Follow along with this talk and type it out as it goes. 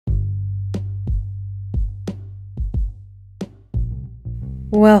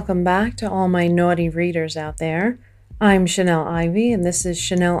Welcome back to all my naughty readers out there. I'm Chanel Ivy, and this is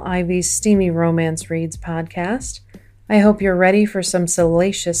Chanel Ivy's Steamy Romance Reads podcast. I hope you're ready for some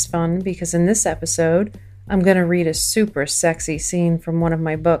salacious fun because in this episode, I'm going to read a super sexy scene from one of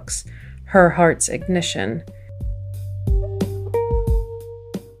my books, Her Heart's Ignition.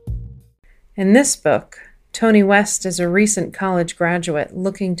 In this book, Toni West is a recent college graduate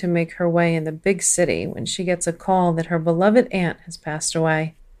looking to make her way in the big city when she gets a call that her beloved aunt has passed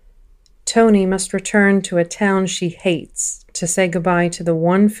away. Toni must return to a town she hates to say goodbye to the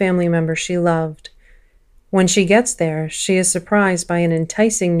one family member she loved. When she gets there, she is surprised by an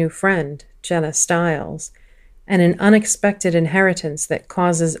enticing new friend, Jenna Stiles, and an unexpected inheritance that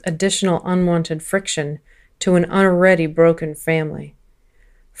causes additional unwanted friction to an already broken family.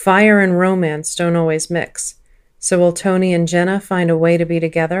 Fire and romance don't always mix, so will Toni and Jenna find a way to be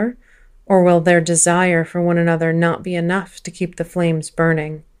together, or will their desire for one another not be enough to keep the flames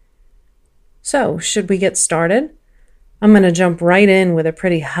burning? So, should we get started? I'm going to jump right in with a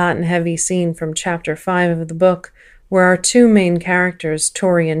pretty hot and heavy scene from Chapter 5 of the book, where our two main characters,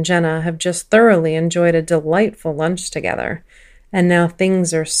 Tori and Jenna, have just thoroughly enjoyed a delightful lunch together, and now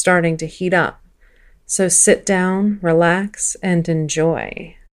things are starting to heat up. So sit down, relax, and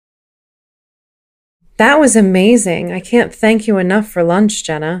enjoy. That was amazing. I can't thank you enough for lunch,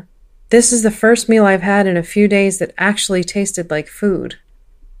 Jenna. This is the first meal I've had in a few days that actually tasted like food.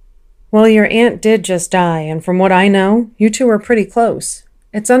 Well, your aunt did just die, and from what I know, you two were pretty close.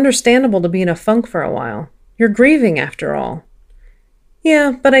 It's understandable to be in a funk for a while. You're grieving, after all.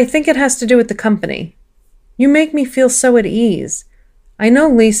 Yeah, but I think it has to do with the company. You make me feel so at ease. I know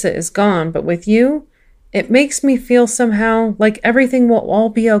Lisa is gone, but with you, it makes me feel somehow like everything will all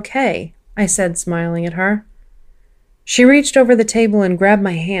be okay, I said, smiling at her. She reached over the table and grabbed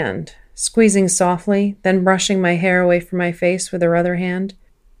my hand, squeezing softly, then brushing my hair away from my face with her other hand.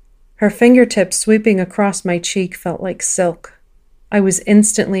 Her fingertips sweeping across my cheek felt like silk. I was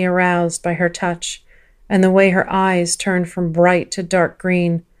instantly aroused by her touch, and the way her eyes turned from bright to dark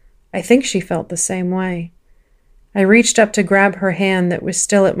green. I think she felt the same way. I reached up to grab her hand that was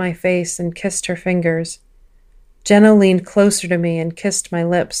still at my face and kissed her fingers. Jenna leaned closer to me and kissed my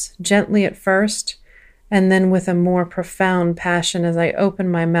lips, gently at first, and then with a more profound passion as I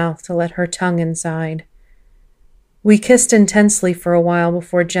opened my mouth to let her tongue inside. We kissed intensely for a while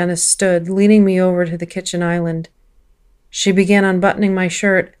before Jenna stood, leading me over to the kitchen island. She began unbuttoning my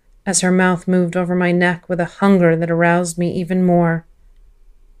shirt as her mouth moved over my neck with a hunger that aroused me even more.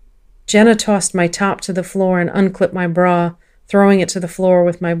 Jenna tossed my top to the floor and unclipped my bra, throwing it to the floor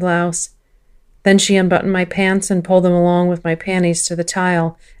with my blouse. Then she unbuttoned my pants and pulled them along with my panties to the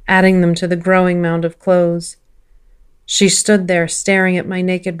tile, adding them to the growing mound of clothes. She stood there, staring at my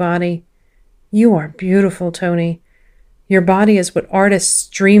naked body. You are beautiful, Toni. Your body is what artists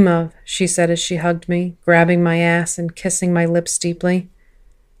dream of, she said as she hugged me, grabbing my ass and kissing my lips deeply.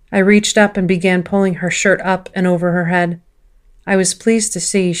 I reached up and began pulling her shirt up and over her head. I was pleased to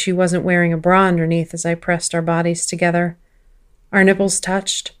see she wasn't wearing a bra underneath as I pressed our bodies together. Our nipples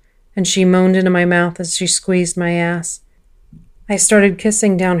touched, and she moaned into my mouth as she squeezed my ass. I started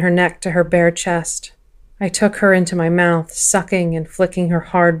kissing down her neck to her bare chest. I took her into my mouth, sucking and flicking her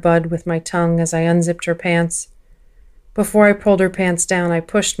hard bud with my tongue as I unzipped her pants. Before I pulled her pants down, I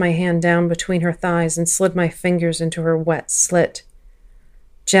pushed my hand down between her thighs and slid my fingers into her wet slit.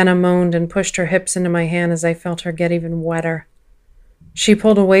 Jenna moaned and pushed her hips into my hand as I felt her get even wetter. She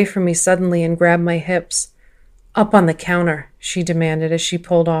pulled away from me suddenly and grabbed my hips. Up on the counter, she demanded as she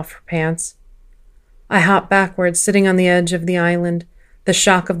pulled off her pants. I hopped backwards, sitting on the edge of the island, the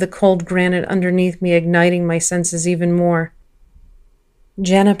shock of the cold granite underneath me igniting my senses even more.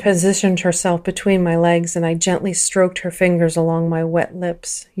 Jenna positioned herself between my legs, and I gently stroked her fingers along my wet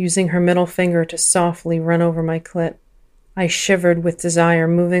lips, using her middle finger to softly run over my clit. I shivered with desire,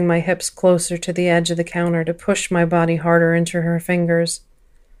 moving my hips closer to the edge of the counter to push my body harder into her fingers.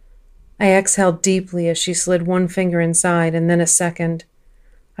 I exhaled deeply as she slid one finger inside and then a second.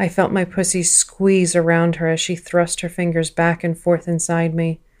 I felt my pussy squeeze around her as she thrust her fingers back and forth inside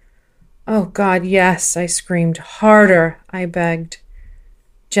me. Oh, God, yes, I screamed. Harder, I begged.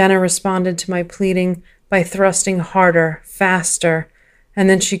 Jenna responded to my pleading by thrusting harder, faster, and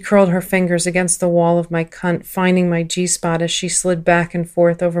then she curled her fingers against the wall of my cunt, finding my G-spot as she slid back and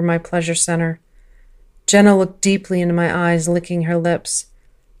forth over my pleasure center. Jenna looked deeply into my eyes, licking her lips.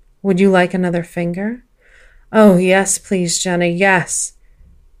 Would you like another finger? Oh, yes, please, Jenna, yes.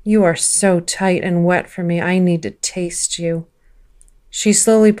 You are so tight and wet for me, I need to taste you. She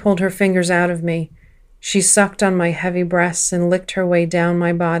slowly pulled her fingers out of me. She sucked on my heavy breasts and licked her way down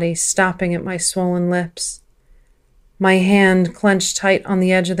my body, stopping at my swollen lips. My hand clenched tight on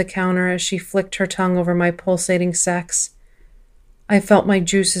the edge of the counter as she flicked her tongue over my pulsating sex. I felt my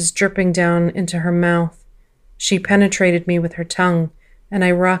juices dripping down into her mouth. She penetrated me with her tongue, and I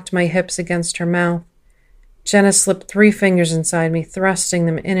rocked my hips against her mouth. Jenna slipped 3 fingers inside me, thrusting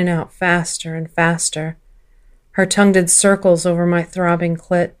them in and out faster and faster. Her tongue did circles over my throbbing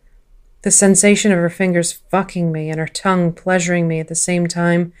clit. The sensation of her fingers fucking me and her tongue pleasuring me at the same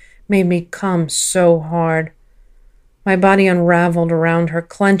time made me come so hard. My body unraveled around her,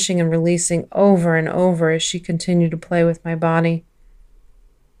 clenching and releasing over and over as she continued to play with my body.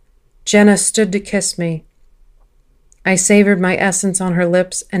 Jenna stood to kiss me. I savored my essence on her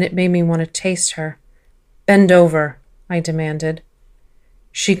lips, and it made me want to taste her. "Bend over," I demanded.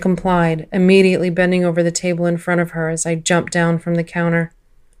 She complied, immediately bending over the table in front of her as I jumped down from the counter.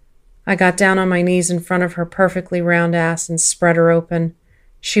 I got down on my knees in front of her perfectly round ass and spread her open.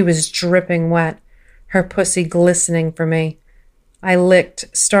 She was dripping wet, her pussy glistening for me. I licked,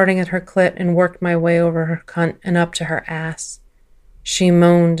 starting at her clit, and worked my way over her cunt and up to her ass. She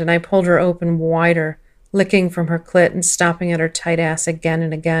moaned, and I pulled her open wider, licking from her clit and stopping at her tight ass again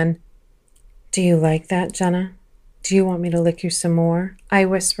and again. "Do you like that, Jenna? Do you want me to lick you some more?" I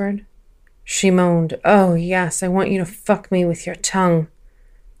whispered. She moaned, "Oh, yes, I want you to fuck me with your tongue.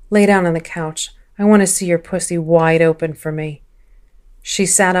 Lay down on the couch. I want to see your pussy wide open for me." She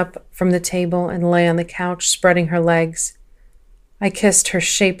sat up from the table and lay on the couch, spreading her legs. I kissed her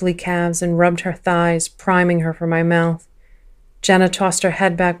shapely calves and rubbed her thighs, priming her for my mouth. Jenna tossed her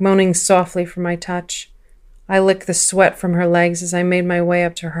head back, moaning softly for my touch. I licked the sweat from her legs as I made my way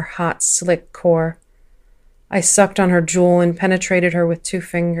up to her hot, slick core. I sucked on her jewel and penetrated her with 2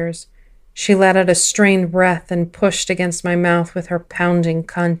 fingers. She let out a strained breath and pushed against my mouth with her pounding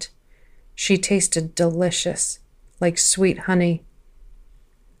cunt. She tasted delicious, like sweet honey.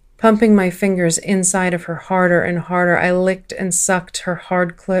 Pumping my fingers inside of her harder and harder, I licked and sucked her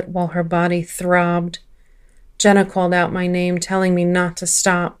hard clit while her body throbbed. Jenna called out my name, telling me not to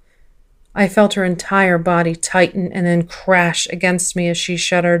stop. I felt her entire body tighten and then crash against me as she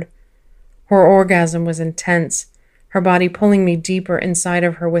shuddered. Her orgasm was intense, her body pulling me deeper inside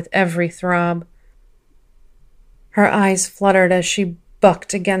of her with every throb. Her eyes fluttered as she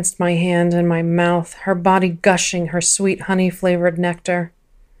bucked against my hand and my mouth, her body gushing her sweet honey-flavored nectar.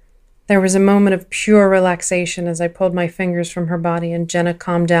 There was a moment of pure relaxation as I pulled my fingers from her body and Jenna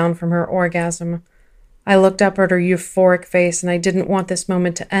calmed down from her orgasm. I looked up at her euphoric face, and I didn't want this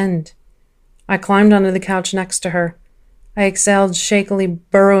moment to end. I climbed onto the couch next to her. I exhaled, shakily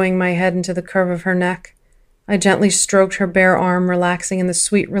burrowing my head into the curve of her neck. I gently stroked her bare arm, relaxing in the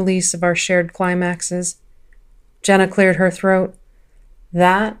sweet release of our shared climaxes. Jenna cleared her throat.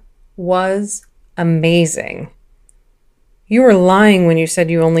 "That was amazing." "You were lying when you said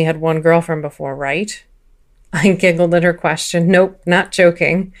you only had one girlfriend before, right?" I giggled at her question. "Nope, not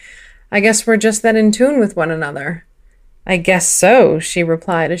joking. I guess we're just that in tune with one another." "I guess so," she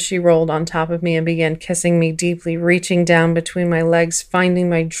replied as she rolled on top of me and began kissing me deeply, reaching down between my legs, finding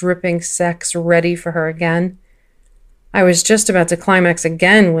my dripping sex ready for her again. I was just about to climax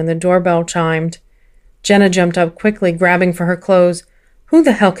again when the doorbell chimed. Jenna jumped up quickly, grabbing for her clothes. "Who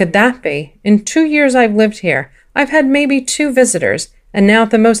the hell could that be? In 2 years I've lived here, I've had maybe 2 visitors, and now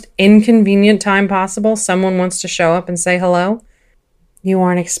at the most inconvenient time possible, someone wants to show up and say hello." "You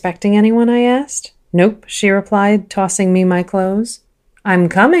aren't expecting anyone?" I asked. "Nope," she replied, tossing me my clothes. "I'm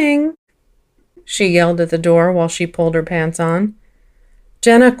coming," she yelled at the door while she pulled her pants on.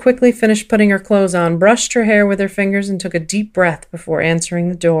 Jenna quickly finished putting her clothes on, brushed her hair with her fingers, and took a deep breath before answering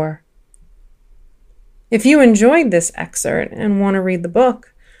the door. If you enjoyed this excerpt and want to read the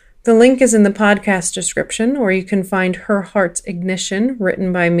book, the link is in the podcast description, or you can find Her Heart's Ignition,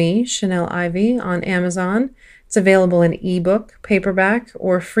 written by me, Chanel Ivy, on Amazon. It's available in ebook, paperback,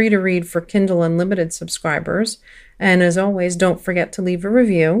 or free to read for Kindle Unlimited subscribers. And as always, don't forget to leave a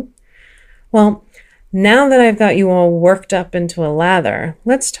review. Well, now that I've got you all worked up into a lather,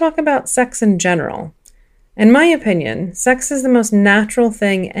 let's talk about sex in general. In my opinion, sex is the most natural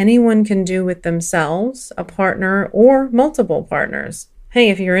thing anyone can do with themselves, a partner, or multiple partners. Hey,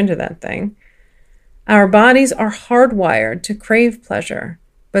 if you're into that thing. Our bodies are hardwired to crave pleasure.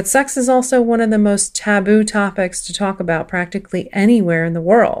 But sex is also one of the most taboo topics to talk about practically anywhere in the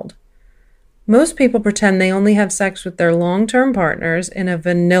world. Most people pretend they only have sex with their long-term partners in a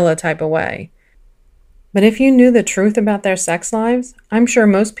vanilla type of way. But if you knew the truth about their sex lives, I'm sure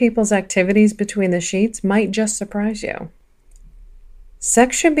most people's activities between the sheets might just surprise you.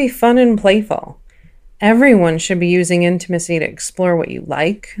 Sex should be fun and playful. Everyone should be using intimacy to explore what you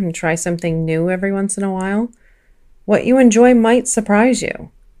like and try something new every once in a while. What you enjoy might surprise you.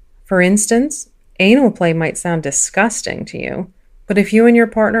 For instance, Anal play might sound disgusting to you, but if you and your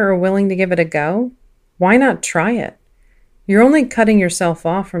partner are willing to give it a go, why not try it? You're only cutting yourself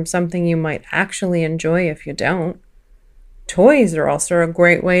off from something you might actually enjoy if you don't. Toys are also a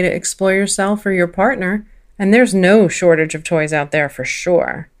great way to explore yourself or your partner, and there's no shortage of toys out there for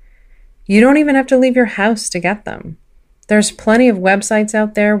sure. You don't even have to leave your house to get them. There's plenty of websites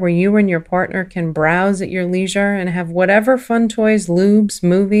out there where you and your partner can browse at your leisure and have whatever fun toys, lubes,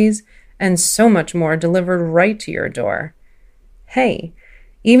 movies, and so much more delivered right to your door. Hey,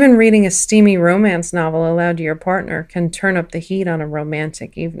 even reading a steamy romance novel aloud to your partner can turn up the heat on a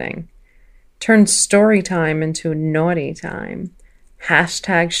romantic evening. Turn story time into naughty time.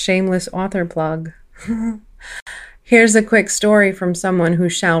 Hashtag shameless author plug. Here's a quick story from someone who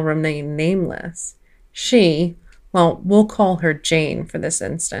shall remain nameless. She, well, we'll call her Jane for this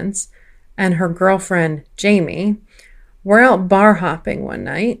instance, and her girlfriend, Jamie, were out bar hopping one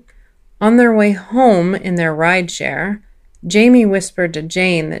night. On their way home in their rideshare, Jamie whispered to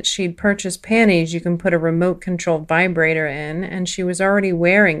Jane that she'd purchased panties you can put a remote-controlled vibrator in, and she was already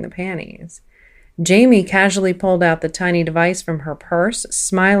wearing the panties. Jamie casually pulled out the tiny device from her purse,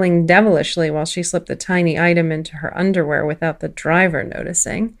 smiling devilishly while she slipped the tiny item into her underwear without the driver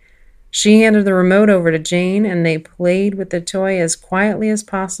noticing. She handed the remote over to Jane, and they played with the toy as quietly as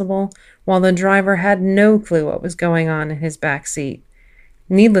possible while the driver had no clue what was going on in his back seat.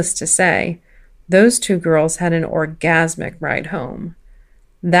 Needless to say, those two girls had an orgasmic ride home.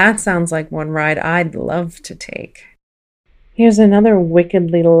 That sounds like one ride I'd love to take. Here's another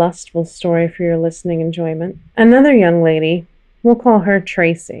wickedly lustful story for your listening enjoyment. Another young lady, we'll call her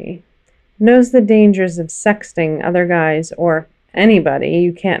Tracy, knows the dangers of sexting other guys or anybody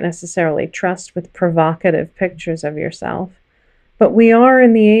you can't necessarily trust with provocative pictures of yourself. But we are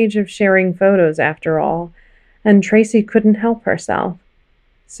in the age of sharing photos after all, and Tracy couldn't help herself.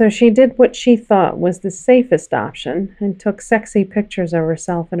 So she did what she thought was the safest option and took sexy pictures of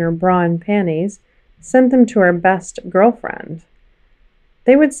herself in her bra and panties, sent them to her best girlfriend.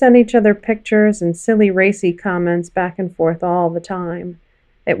 They would send each other pictures and silly racy comments back and forth all the time.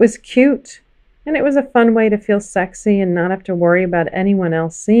 It was cute, and it was a fun way to feel sexy and not have to worry about anyone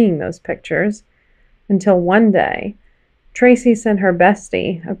else seeing those pictures. Until one day, Tracy sent her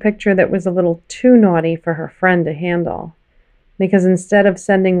bestie a picture that was a little too naughty for her friend to handle. Because instead of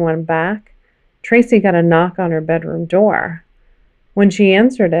sending one back, Tracy got a knock on her bedroom door. When she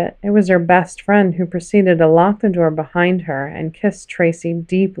answered it, it was her best friend who proceeded to lock the door behind her and kissed Tracy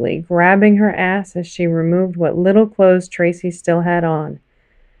deeply, grabbing her ass as she removed what little clothes Tracy still had on.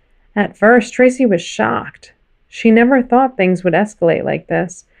 At first, Tracy was shocked. She never thought things would escalate like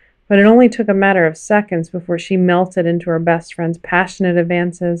this, but it only took a matter of seconds before she melted into her best friend's passionate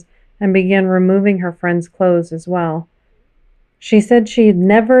advances and began removing her friend's clothes as well. She said she had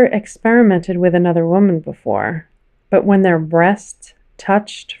never experimented with another woman before, but when their breasts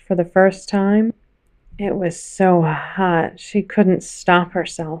touched for the first time, it was so hot she couldn't stop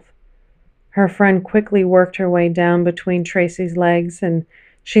herself. Her friend quickly worked her way down between Tracy's legs, and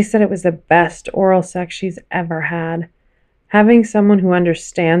she said it was the best oral sex she's ever had. Having someone who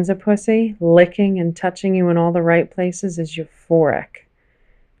understands a pussy, licking and touching you in all the right places is euphoric.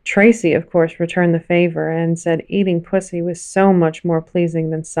 Tracy, of course, returned the favor and said eating pussy was so much more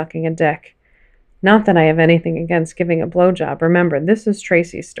pleasing than sucking a dick. Not that I have anything against giving a blowjob. Remember, this is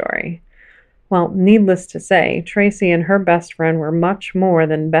Tracy's story. Well, needless to say, Tracy and her best friend were much more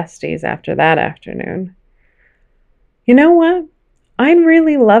than besties after that afternoon. You know what? I'd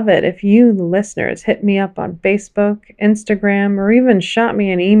really love it if you, the listeners, hit me up on Facebook, Instagram, or even shot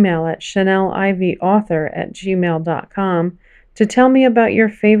me an email at chaneliveyauthor@gmail.com to tell me about your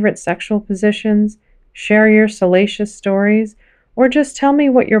favorite sexual positions, share your salacious stories, or just tell me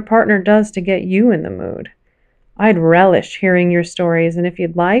what your partner does to get you in the mood. I'd relish hearing your stories, and if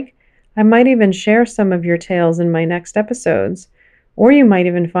you'd like, I might even share some of your tales in my next episodes, or you might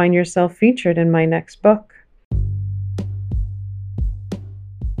even find yourself featured in my next book.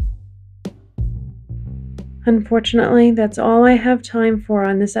 Unfortunately, that's all I have time for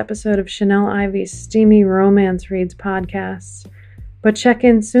on this episode of Chanel Ivey's Steamy Romance Reads podcasts. But check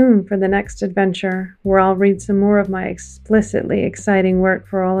in soon for the next adventure, where I'll read some more of my explicitly exciting work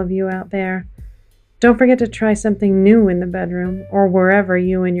for all of you out there. Don't forget to try something new in the bedroom, or wherever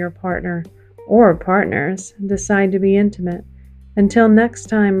you and your partner, or partners, decide to be intimate. Until next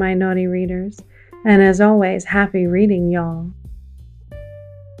time, my naughty readers, and as always, happy reading, y'all.